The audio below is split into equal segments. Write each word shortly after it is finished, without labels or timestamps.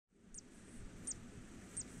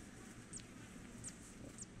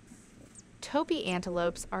Topi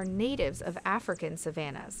antelopes are natives of African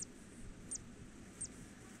savannas.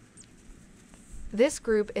 This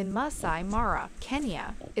group in Masai Mara,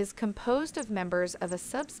 Kenya, is composed of members of a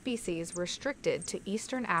subspecies restricted to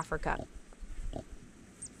eastern Africa.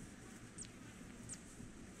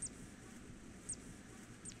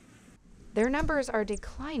 Their numbers are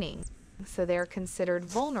declining, so they are considered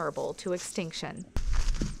vulnerable to extinction.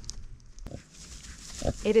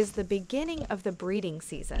 It is the beginning of the breeding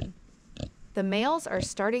season. The males are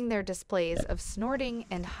starting their displays of snorting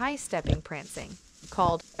and high-stepping prancing,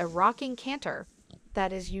 called a rocking canter,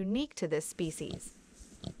 that is unique to this species.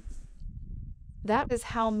 That is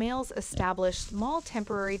how males establish small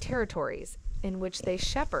temporary territories in which they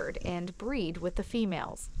shepherd and breed with the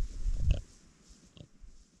females.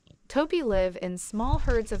 Topi live in small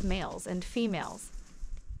herds of males and females.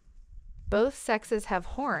 Both sexes have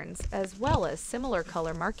horns as well as similar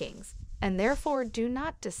color markings, and therefore do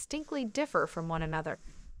not distinctly differ from one another,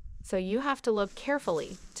 so you have to look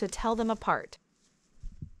carefully to tell them apart.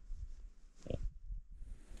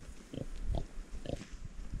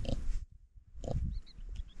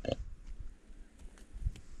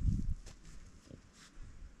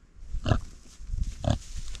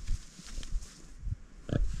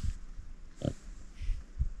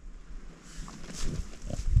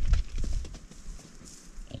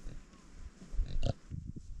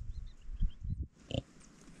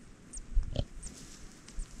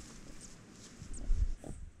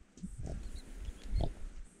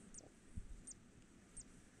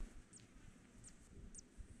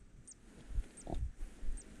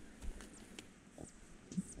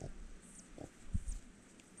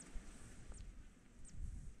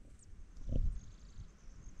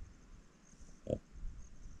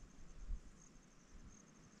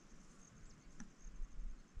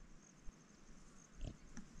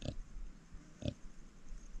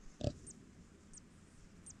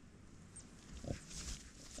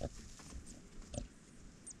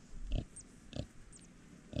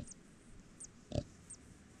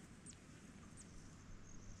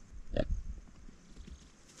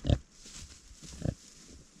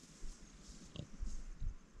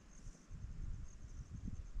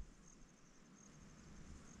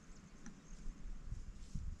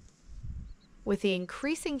 With the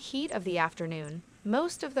increasing heat of the afternoon,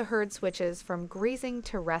 most of the herd switches from grazing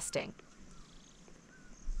to resting.